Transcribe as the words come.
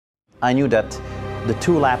I knew that the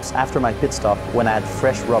 2 laps after my pit stop, when I had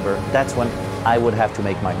fresh rubber, that's when I would have to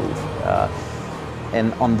make my move.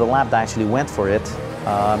 And on the lap that I actually went for it,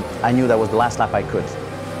 I knew that was the last lap I could.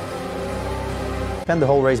 Spent the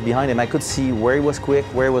whole race behind him. I could see where he was quick,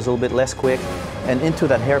 where he was a little bit less quick, and into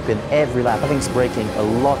that hairpin every lap. I think he's braking a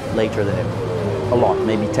lot later than him. A lot,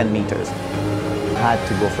 maybe 10 meters. I had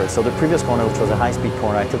to go for it. So the previous corner, which was a high-speed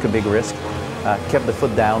corner, I took a big risk, kept the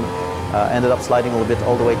foot down, ended up sliding a little bit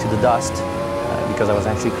all the way to the dust because I was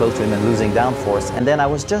actually close to him and losing downforce. And then I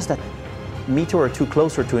was just a meter or 2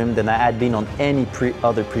 closer to him than I had been on any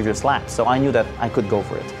other previous lap. So I knew that I could go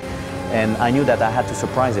for it. And I knew that I had to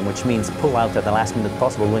surprise him, which means pull out at the last minute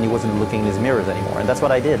possible when he wasn't looking in his mirrors anymore. And that's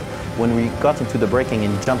what I did. When we got into the braking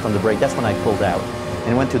and he jumped on the brake, that's when I pulled out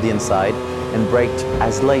and went to the inside and braked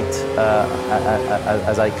as late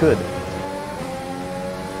as I could.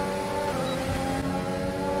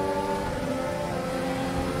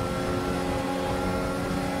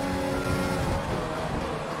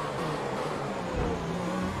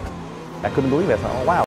 I couldn't believe it. I thought, oh, wow.